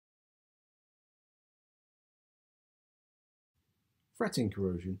Fretting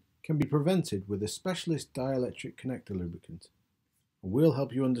corrosion can be prevented with a specialist dielectric connector lubricant, and we'll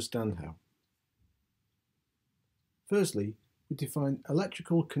help you understand how. Firstly, we define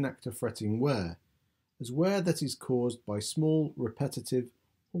electrical connector fretting wear as wear that is caused by small, repetitive,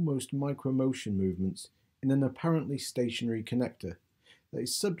 almost micromotion movements in an apparently stationary connector that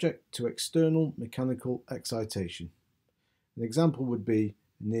is subject to external mechanical excitation. An example would be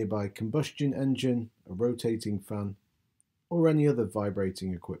a nearby combustion engine, a rotating fan, or any other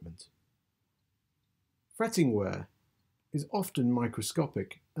vibrating equipment. Fretting wear is often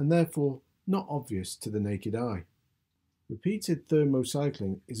microscopic and therefore not obvious to the naked eye. Repeated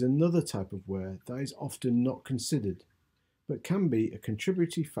thermocycling is another type of wear that is often not considered, but can be a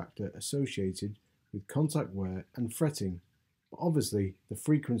contributory factor associated with contact wear and fretting, but obviously the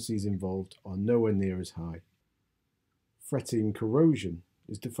frequencies involved are nowhere near as high. Fretting corrosion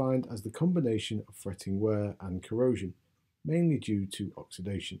is defined as the combination of fretting wear and corrosion, mainly due to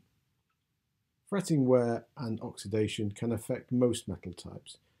oxidation. Fretting wear and oxidation can affect most metal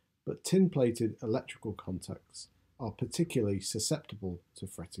types, but tin-plated electrical contacts are particularly susceptible to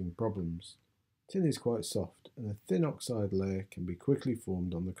fretting problems. Tin is quite soft and a thin oxide layer can be quickly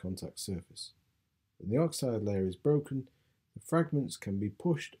formed on the contact surface. When the oxide layer is broken, the fragments can be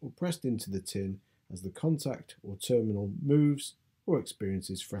pushed or pressed into the tin as the contact or terminal moves or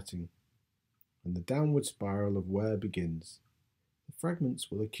experiences fretting, and the downward spiral of wear begins. The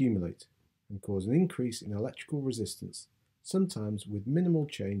fragments will accumulate and cause an increase in electrical resistance, sometimes with minimal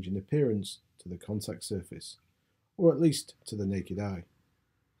change in appearance to the contact surface, or at least to the naked eye.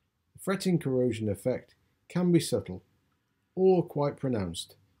 The fretting corrosion effect can be subtle or quite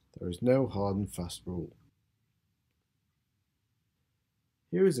pronounced. There is no hard and fast rule.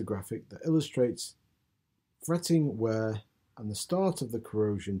 Here is a graphic that illustrates fretting wear and the start of the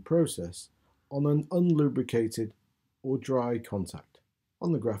corrosion process on an unlubricated or dry contact.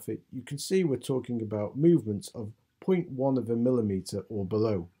 On the graphic you can see we're talking about movements of 0.1 of a millimeter or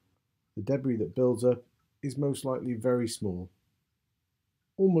below. The debris that builds up is most likely very small,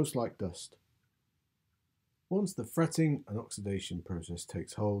 almost like dust. Once the fretting and oxidation process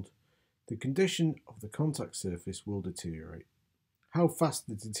takes hold, the condition of the contact surface will deteriorate. How fast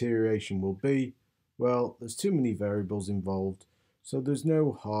the deterioration will be, well, there's too many variables involved, so there's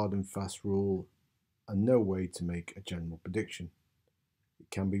no hard and fast rule and no way to make a general prediction. It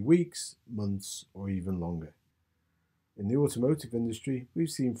can be weeks, months, or even longer. In the automotive industry, we've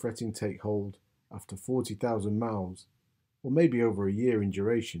seen fretting take hold after 40,000 miles, or maybe over a year in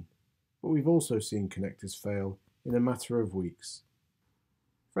duration, but we've also seen connectors fail in a matter of weeks.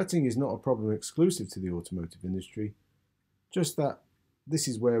 Fretting is not a problem exclusive to the automotive industry, just that this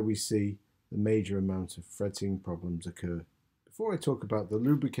is where we see the major amount of fretting problems occur. Before I talk about the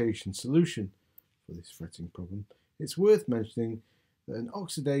lubrication solution for this fretting problem, it's worth mentioning that an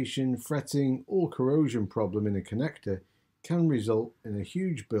oxidation, fretting, or corrosion problem in a connector can result in a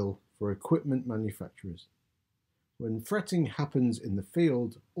huge bill for equipment manufacturers. When fretting happens in the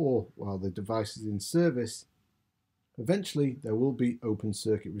field or while the device is in service, eventually there will be open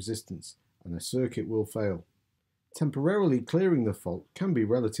circuit resistance and a circuit will fail. Temporarily clearing the fault can be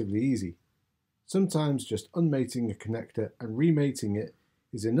relatively easy. Sometimes just unmating a connector and remating it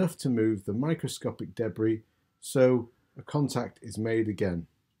is enough to move the microscopic debris so a contact is made again.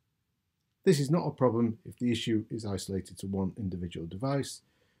 This is not a problem if the issue is isolated to one individual device,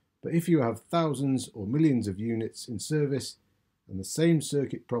 but if you have thousands or millions of units in service and the same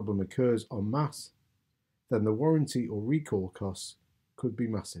circuit problem occurs en masse, then the warranty or recall costs could be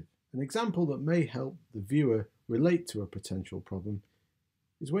massive. An example that may help the viewer relate to a potential problem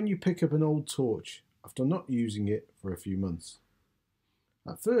is when you pick up an old torch after not using it for a few months.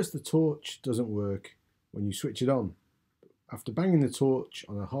 At first the torch doesn't work when you switch it on. After banging the torch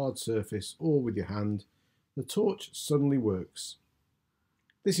on a hard surface or with your hand, the torch suddenly works.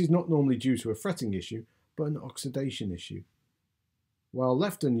 This is not normally due to a fretting issue, but an oxidation issue. While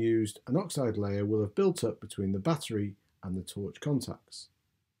left unused, an oxide layer will have built up between the battery and the torch contacts.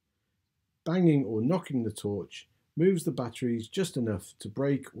 Banging or knocking the torch moves the batteries just enough to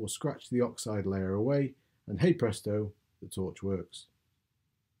break or scratch the oxide layer away, and hey presto, the torch works.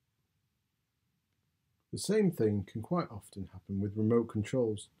 The same thing can quite often happen with remote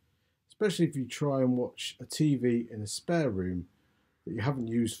controls, especially if you try and watch a TV in a spare room that you haven't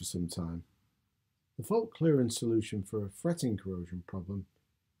used for some time. The fault clearance solution for a fretting corrosion problem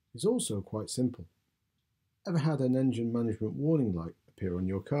is also quite simple. Ever had an engine management warning light appear on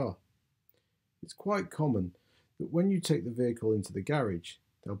your car? It's quite common that when you take the vehicle into the garage,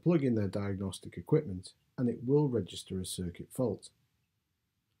 they'll plug in their diagnostic equipment and it will register a circuit fault.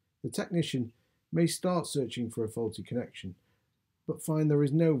 The technician may start searching for a faulty connection, but find there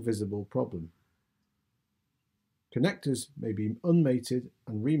is no visible problem. Connectors may be unmated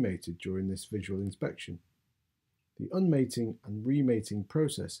and remated during this visual inspection. The unmating and remating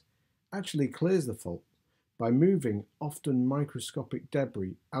process actually clears the fault by moving often microscopic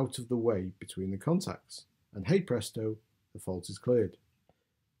debris out of the way between the contacts, and hey presto, the fault is cleared.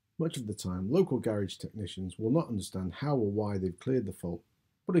 Much of the time, local garage technicians will not understand how or why they've cleared the fault,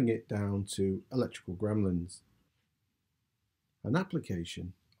 putting it down to electrical gremlins. An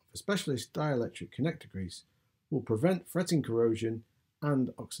application of a specialist dielectric connector grease will prevent fretting corrosion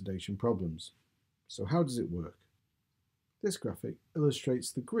and oxidation problems. So how does it work? This graphic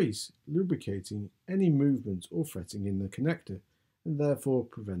illustrates the grease lubricating any movement or fretting in the connector and therefore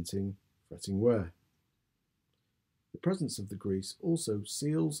preventing fretting wear. The presence of the grease also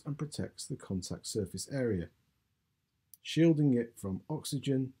seals and protects the contact surface area, shielding it from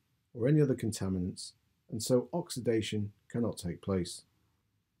oxygen or any other contaminants, and so oxidation cannot take place.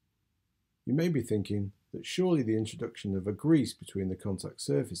 You may be thinking that surely the introduction of a grease between the contact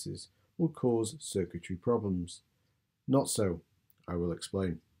surfaces will cause circuitry problems. Not so, I will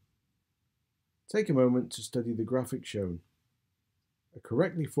explain. Take a moment to study the graphic shown. A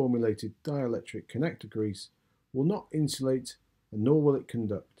correctly formulated dielectric connector grease will not insulate and nor will it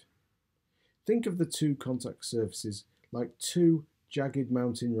conduct. Think of the two contact surfaces like two jagged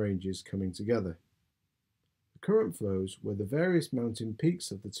mountain ranges coming together. The current flows where the various mountain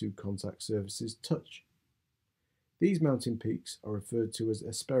peaks of the two contact surfaces touch. These mountain peaks are referred to as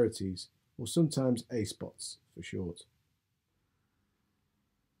asperities, or sometimes A-spots for short.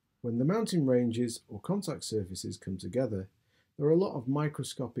 When the mountain ranges or contact surfaces come together, there are a lot of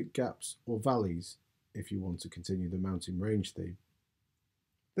microscopic gaps or valleys, if you want to continue the mountain range theme.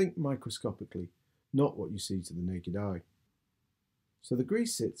 Think microscopically, not what you see to the naked eye. So the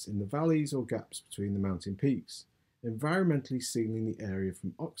grease sits in the valleys or gaps between the mountain peaks, environmentally sealing the area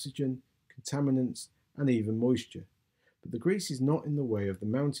from oxygen, contaminants, and even moisture. But the grease is not in the way of the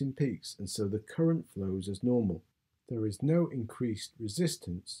mountain peaks, and so the current flows as normal. There is no increased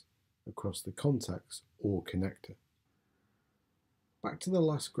resistance across the contacts or connector. Back to the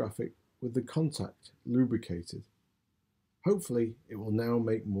last graphic with the contact lubricated. Hopefully it will now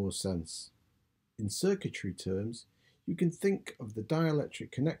make more sense. In circuitry terms, you can think of the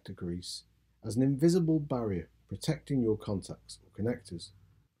dielectric connector grease as an invisible barrier protecting your contacts or connectors.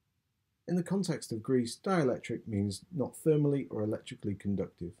 In the context of grease, dielectric means not thermally or electrically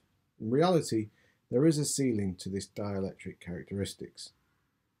conductive. In reality, there is a ceiling to this dielectric characteristics,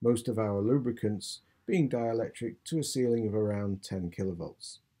 most of our lubricants being dielectric to a ceiling of around 10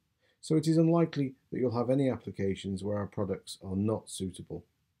 kilovolts. So it is unlikely that you'll have any applications where our products are not suitable.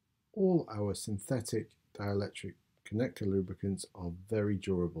 All our synthetic dielectric connector lubricants are very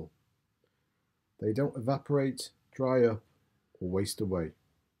durable. They don't evaporate, dry up, or waste away.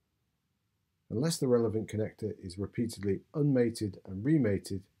 Unless the relevant connector is repeatedly unmated and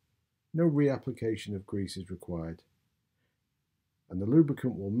remated, no reapplication of grease is required, and the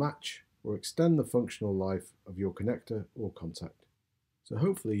lubricant will match or extend the functional life of your connector or contact. So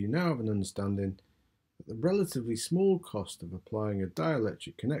hopefully you now have an understanding that the relatively small cost of applying a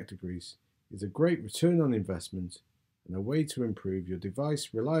dielectric connector grease is a great return on investment and a way to improve your device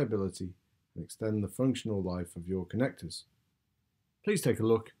reliability and extend the functional life of your connectors. Please take a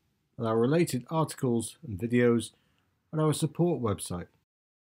look at our related articles and videos on our support website.